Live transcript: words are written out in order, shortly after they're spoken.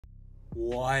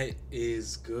What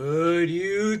is good,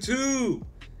 YouTube?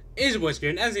 It's your boy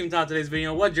Screen. As even taught today's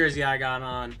video, what jersey I got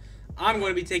on, I'm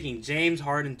going to be taking James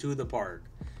Harden to the park.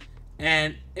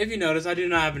 And if you notice, I do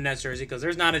not have a Nets jersey because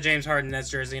there's not a James Harden Nets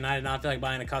jersey, and I did not feel like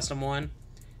buying a custom one.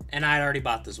 And I had already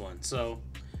bought this one, so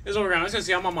this is what we're going to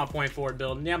see. I'm on my point forward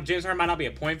build. And yeah, James Harden might not be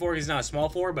a point forward; he's not a small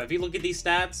forward. But if you look at these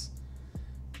stats,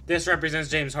 this represents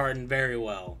James Harden very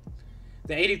well.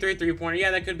 The 83 3-pointer,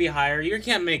 yeah, that could be higher. You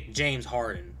can't make James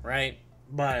Harden, right?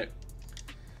 But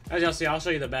as y'all see, I'll show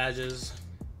you the badges.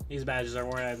 These badges are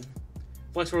where I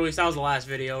flex release. That was the last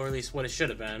video, or at least what it should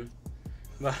have been.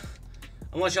 But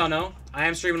I'll let y'all know, I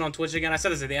am streaming on Twitch again. I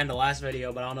said this at the end of the last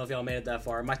video, but I don't know if y'all made it that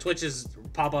far. My Twitches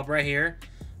pop up right here.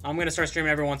 I'm gonna start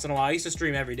streaming every once in a while. I used to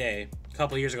stream every day a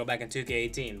couple years ago back in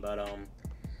 2K18, but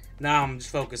now I'm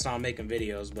just focused on making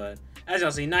videos. But as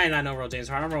y'all see, 99 overall James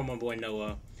Harden. I'm rolling my boy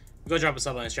Noah. Go drop a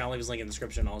sub on his channel. Leave his link in the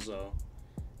description also.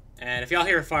 And if y'all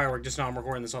hear a firework, just know I'm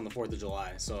recording this on the 4th of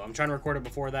July. So I'm trying to record it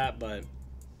before that, but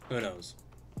who knows.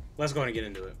 Let's go and get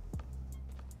into it.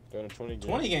 Got a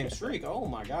 20 game streak. Oh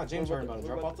my god, James Harden about to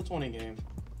drop off the 20 game.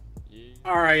 Yeah.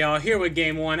 Alright, y'all, here with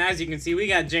game one. As you can see, we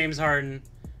got James Harden.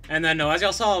 And then, no, as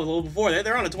y'all saw a little before,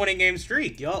 they're on a 20 game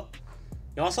streak. Y'all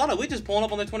saw that. We just pulling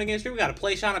up on the 20 game streak. We got a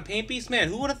play shot and paint piece. Man,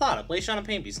 who would have thought? A play shot and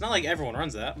paint piece. Not like everyone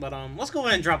runs that, but let's go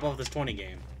ahead and drop off this 20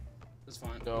 game. It's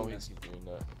fine. No, he's doing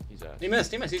that. He's ass. He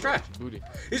missed. He's trash. Booty.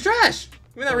 He's trash.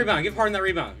 Give me that rebound. Give Harden that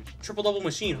rebound. Triple-double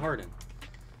machine, Harden.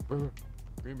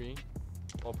 Green.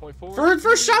 1.4.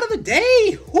 First shot of the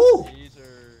day. Whoo.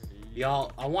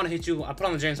 Y'all, I want to hit you. I put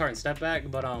on the James Harden step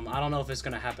back, but I don't know if it's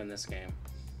going to happen this game.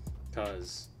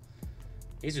 Because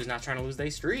he's just not trying to lose their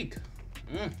streak.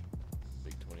 Big 20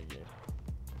 game.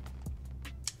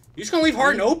 You just going to leave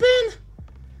Harden open?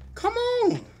 Come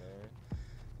on.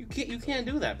 You can't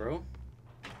do that, bro.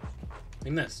 He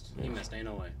missed. He missed. Ain't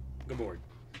no way. Good board.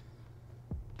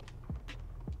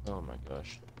 Oh my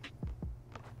gosh.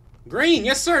 Green,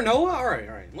 yes sir, Noah. All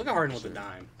right. Look at Harden with the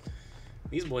dime.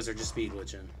 These boys are just speed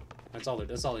glitching. That's all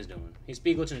he's doing. He's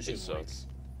speed glitching and shooting lights.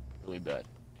 Really bad.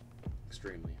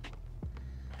 Extremely.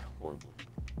 Horrible.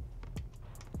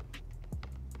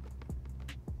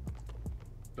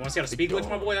 You want to see how to speed glitch,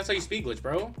 my boy? That's how you speed glitch,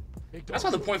 bro. That's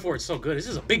why the point forward is so good. This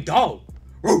is a big dog.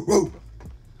 Woo.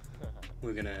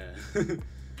 We're gonna.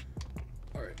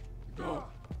 All right. Go.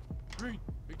 Green.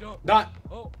 Big dog. Dot.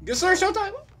 Oh. Yes sir,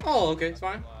 showtime. Oh, okay, it's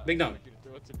fine. Big dunk.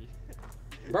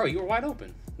 Bro, you were wide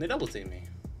open. They double team me.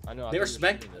 I know. They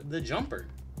respect the jumper.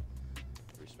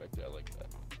 Respect it. I like that.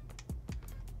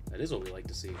 That is what we like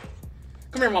to see.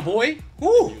 Come here, my boy.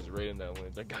 Woo. He was right in that lane.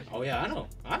 That guy. Oh yeah, I know.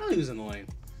 I know he was in the lane.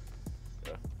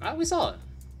 Yeah. We saw it.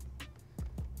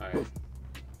 All right.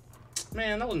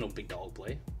 Man, that wasn't no big dog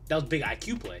play. That was big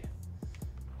IQ play.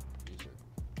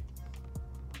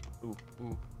 Ooh.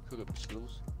 Cook up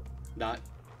skills. Dot.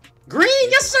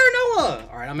 Green, yes sir, Noah.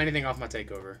 All right, I'm anything off my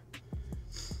takeover.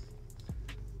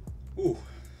 Ooh,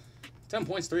 10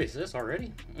 points, 3 assists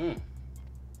already. All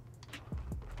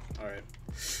right.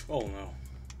 Oh no.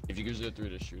 If you gives it a 3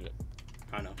 to shoot it.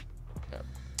 I know. Yeah.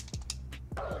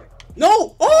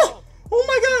 No! Oh! Oh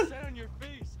my god! On your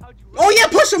face. How'd you Oh yeah,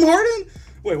 push him, Harden!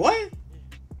 Wait, what?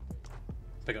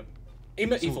 Pick up. He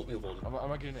folded. I'm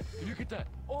not getting it. Can you get that?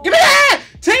 Oh. Give me that!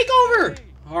 Take over!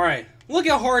 Alright. Look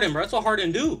at Harden, bro. That's what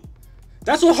Harden do.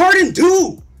 That's what Harden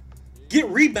do! Get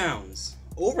rebounds.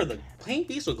 Over the paint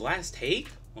piece with glass take?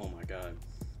 Oh my god.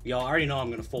 Y'all already know I'm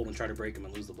going to fold and try to break him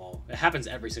and lose the ball. It happens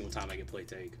every single time I get play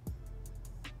take.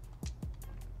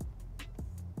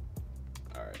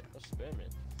 Alright. Let's spam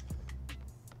it.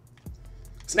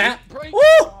 Snap! Break. Woo!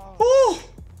 Woo! Oh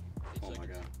my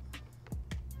god.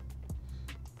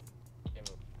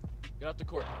 Get out the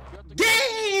court.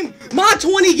 Game! My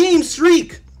 20 game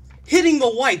streak! Hitting the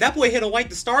white. That boy hit a white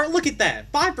to start. Look at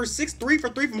that. 5 for 6, 3 for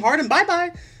 3 from Harden.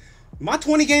 Bye-bye. My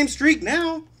 20 game streak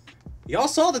now. Y'all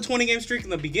saw the 20 game streak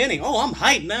in the beginning. Oh, I'm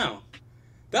hyped now.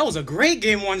 That was a great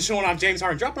game one showing off James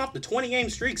Harden. Dropping off the 20 game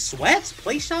streak. Sweats,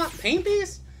 play shot, paint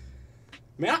piece.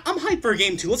 Man, I'm hyped for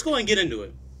game 2. Let's go ahead and get into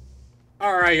it.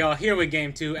 Alright, y'all. Here with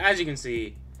game 2. As you can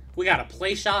see, we got a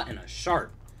play shot and a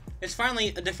sharp. It's finally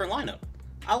a different lineup.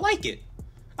 I like it.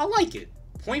 I like it.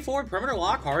 Point forward, perimeter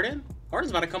lock, Harden.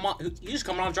 Harden's about to come off. He's just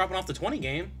coming off dropping off the 20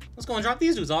 game. Let's go and drop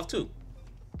these dudes off too.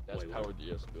 That's power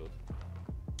DS build.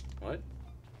 What?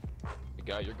 The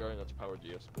guy you're guarding, that's a power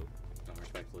DS build. No,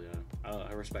 respectfully,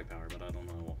 I respect power, but I don't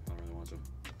know. I don't really want to.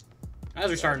 As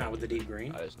we're starting out with the deep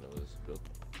green. I just know this build.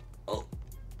 Oh.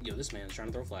 Yo, this man's trying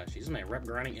to throw flash. He's man rep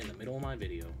grinding in the middle of my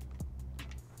video.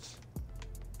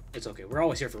 It's okay. We're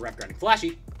always here for rep grinding.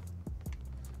 Flashy.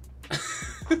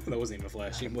 That wasn't even a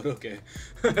flashy, but okay.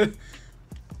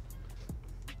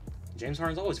 James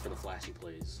Harden's always for the flashy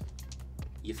plays.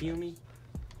 You feel me?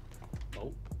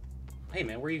 Oh. Hey,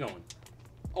 man, where are you going?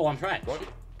 Oh, I'm trash. What?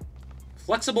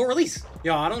 Flexible release.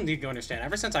 Yo, I don't think you understand.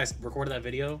 Ever since I recorded that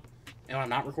video, and when I'm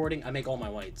not recording, I make all my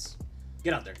whites.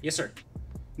 Get out there. Yes, sir.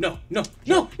 No, no,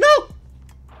 no, no!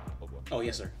 Oh,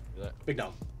 yes, sir. Big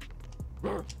dog.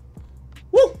 Woo!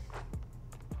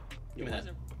 Give me that.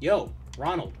 Yo,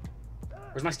 Ronald.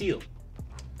 Where's my steal?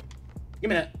 Give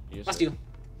me that. Yes, my steal.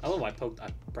 I love I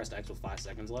pressed X with 5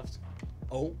 seconds left.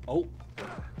 Oh, oh.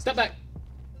 Step back.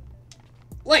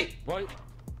 Wait. What?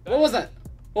 What was that?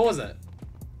 What was that?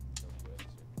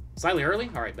 Slightly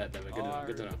early? Alright, bet. Good to know.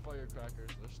 Good to know.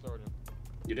 Firecrackers, they're starting.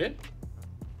 You did?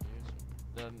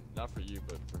 Not for you,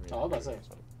 but for me. Oh, I was about to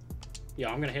say. Yeah,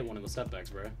 I'm gonna hit one of the step backs,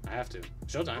 bro. I have to.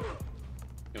 Showtime.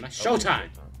 Yo, nice. Showtime!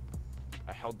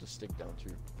 I held the stick down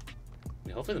too.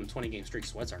 Yeah, hopefully them 20-game streak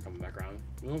sweats aren't coming back around.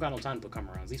 We don't got no time to put come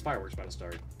arounds. These fireworks about to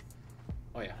start.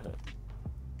 Oh, yeah.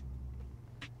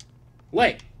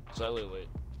 Late! Slightly late.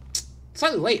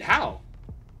 Slightly late? How?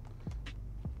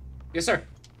 Yes, sir.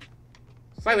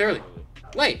 Slightly early.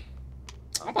 Late!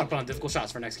 I'm about to put on difficult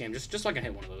shots for next game, just so I can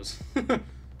hit one of those.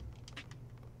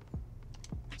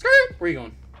 Skirt! Where are you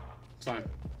going? It's fine.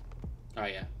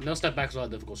 Alright, yeah. No step backs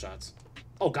without difficult shots.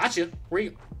 Oh, gotcha! Where are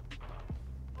you?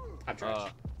 I'm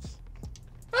trash.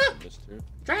 Missed two.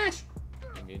 Trash!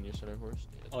 I'm getting your center horse.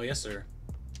 Yeah. Oh, yes, sir.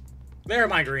 There are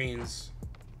my greens.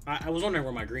 I was wondering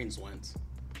where my greens went.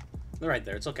 They're right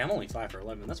there. It's okay. I'm only 5 for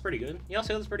 11. That's pretty good. Y'all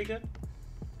say that's pretty good?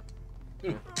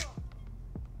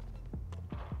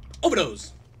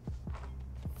 Overdose!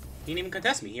 He didn't even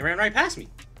contest me. He ran right past me.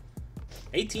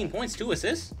 18 points, 2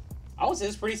 assists. I would say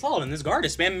it's pretty solid, and this guard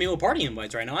is spamming me with party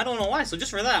invites right now. I don't know why, so just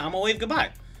for that, I'm gonna wave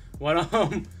goodbye. But,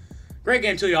 great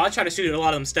game too, y'all. I try to shoot a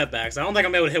lot of them step backs. I don't think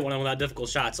I'm able to hit one of them without difficult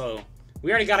shots, so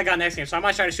we already got a guy next game, so I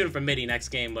might try to shoot him from midi next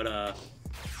game, but,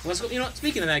 let's go. You know what?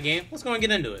 Speaking of that game, let's go and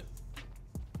get into it.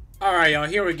 Alright, y'all,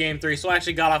 here with game 3. So I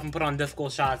actually got off and put on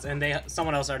difficult shots, and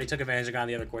someone else already took advantage and got on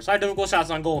the other course. So I have difficult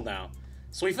shots on gold now.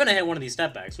 So we finna hit one of these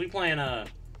step backs. We playing,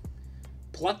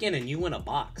 pluck in and you win a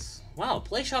box. Wow,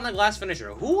 play shot on the glass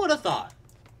finisher. Who would have thought?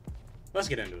 Let's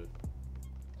get into it.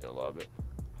 You'll love it.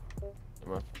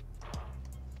 Come on.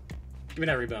 Give me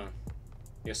that rebound.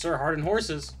 Yes, sir. Harden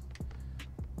horses.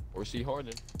 Horsey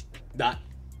Harden. Dot.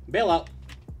 Bailout.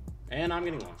 And I'm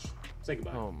getting launched. Say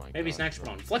goodbye. Oh my god. Maybe snatch your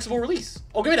phone. Flexible release.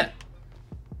 Oh, give me that.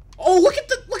 Oh, look at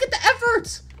the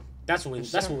efforts. That's what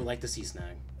we like to see,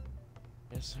 Snag.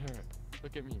 Yes, sir.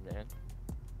 Look at me, man.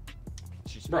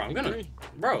 Bro, I'm gonna.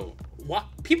 Bro, what?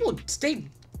 People stay.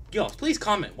 Yo, please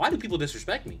comment. Why do people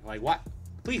disrespect me? Like, what?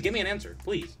 Please give me an answer,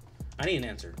 please. I need an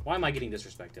answer. Why am I getting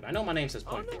disrespected? I know my name says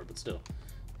point forward, but still,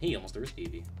 he almost threw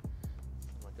Stevie.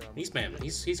 Oh my god, He's spamming.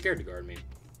 He's scared to guard me.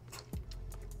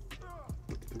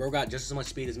 Bro got just as much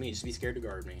speed as me. Just be scared to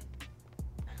guard me.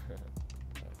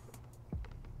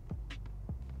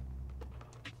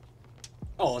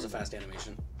 Oh, it was a fast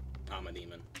animation. I'm a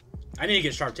demon. I need to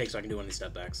get sharp take so I can do one of these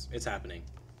step backs. It's happening.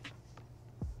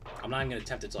 I'm not even gonna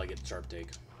attempt it till I get sharp take.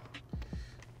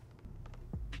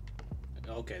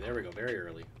 Okay, there we go. Very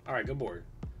early. All right, good board.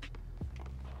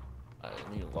 I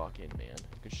need to lock in, man.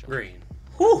 Good shot. Green.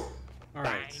 Whew. All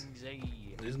right.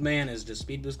 This man is just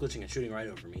speed boost glitching and shooting right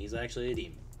over me. He's actually a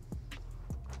demon.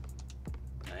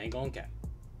 I ain't going cap.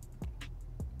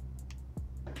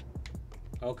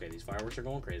 Okay, these fireworks are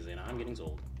going crazy, and I'm getting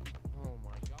sold. Oh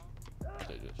my god.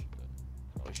 They just shoot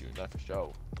that. Oh, shooting that for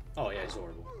show. Oh yeah, he's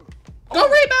horrible. Go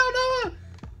rebound, Noah!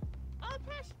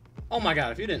 Oh my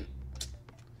god, if you didn't.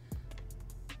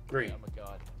 Green. Oh my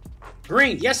god.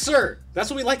 Green, yes sir! That's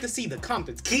what we like to see, the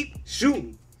confidence. Keep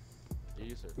shooting.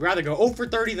 Yes, sir. We'd rather go 0 for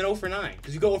 30 than 0 for 9.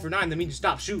 Because you go 0 for 9, that means you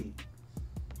stop shooting.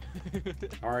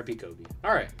 R.I.P. Kobe.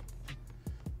 Alright.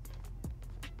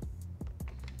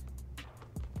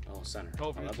 Oh, center.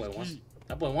 Oh, that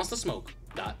boy wants to smoke.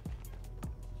 Dot.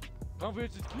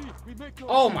 Confidence is key. We make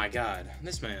Oh my god.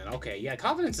 This man. Okay, yeah,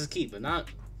 confidence is key, but not...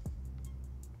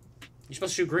 You're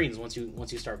supposed to shoot greens once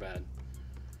you start bad.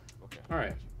 Okay.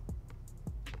 Alright.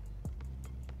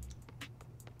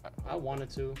 I wanted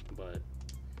to, but...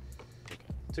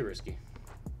 Too risky.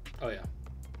 Oh, yeah.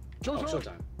 Showtime. Oh,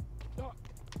 showtime.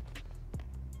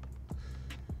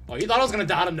 Oh, you thought I was gonna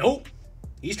dot him? Nope.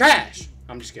 He's trash.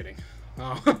 I'm just kidding.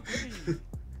 Oh.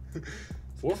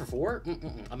 4 for 4?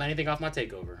 I'm anything off my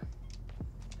takeover.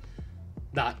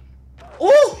 Dot.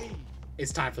 Oh!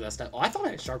 It's time for that step. Oh, I thought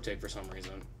I had sharp take for some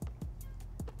reason.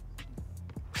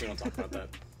 We don't talk about that.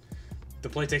 The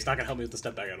play take's not gonna help me with the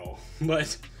step back at all.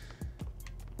 But...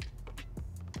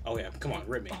 Oh, yeah. Come on.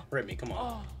 Rip me. Rip me. Come on.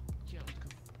 Oh, yeah, let's go.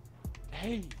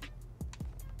 Hey.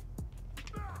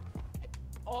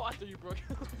 Oh, I thought you broke.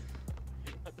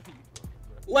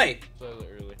 Wait. So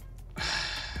early.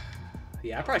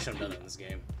 Yeah, I probably shouldn't have done that in this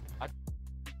game.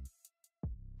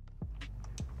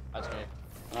 That's me.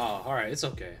 Oh, alright, it's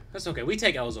okay. It's okay. We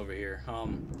take L's over here.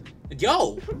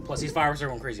 Yo! Plus, these fireworks are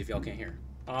going crazy if y'all can't hear.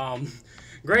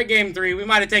 Great game 3. We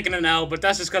might have taken an L, but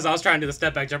that's just because I was trying to do the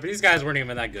step back jumper. These guys weren't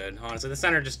even that good, honestly. The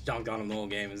center just dunked on them the whole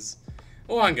game. It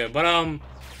wasn't good, but,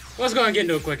 let's go and get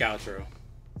into a quick outro.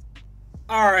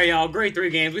 Alright, y'all. Great 3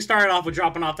 games. We started off with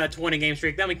dropping off that 20-game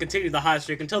streak. Then we continued the hot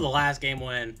streak until the last game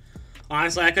when,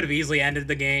 honestly, I could have easily ended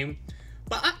the game.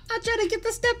 But I try to get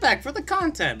the step back for the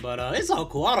content, but it's all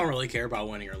cool. I don't really care about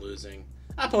winning or losing.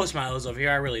 I post my O's over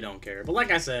here. I really don't care. But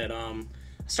like I said, I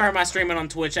started my streaming on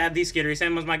Twitch at TheSkittery,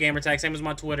 same as my gamer tag, same as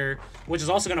my Twitter, which is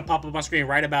also going to pop up on my screen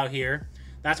right about here.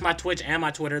 That's my Twitch and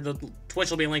my Twitter. The Twitch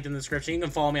will be linked in the description. You can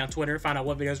follow me on Twitter, find out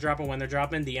what videos dropping, when they're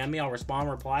dropping, DM me. I'll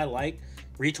respond, reply, like,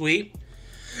 retweet.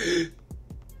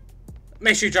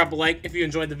 Make sure you drop a like if you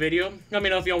enjoyed the video. Let me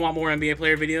know if you want more NBA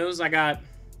player videos. I got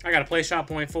a play shot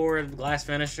point forward, glass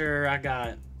finisher. I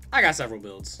got several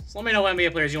builds. So let me know what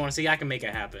NBA players you want to see. I can make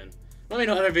it happen. Let me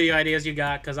know other video ideas you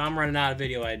got, because I'm running out of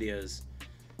video ideas.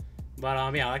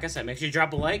 But yeah, like I said, make sure you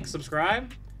drop a like,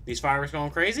 subscribe. These fireworks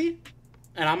going crazy.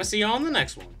 And I'm going to see you on the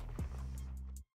next one.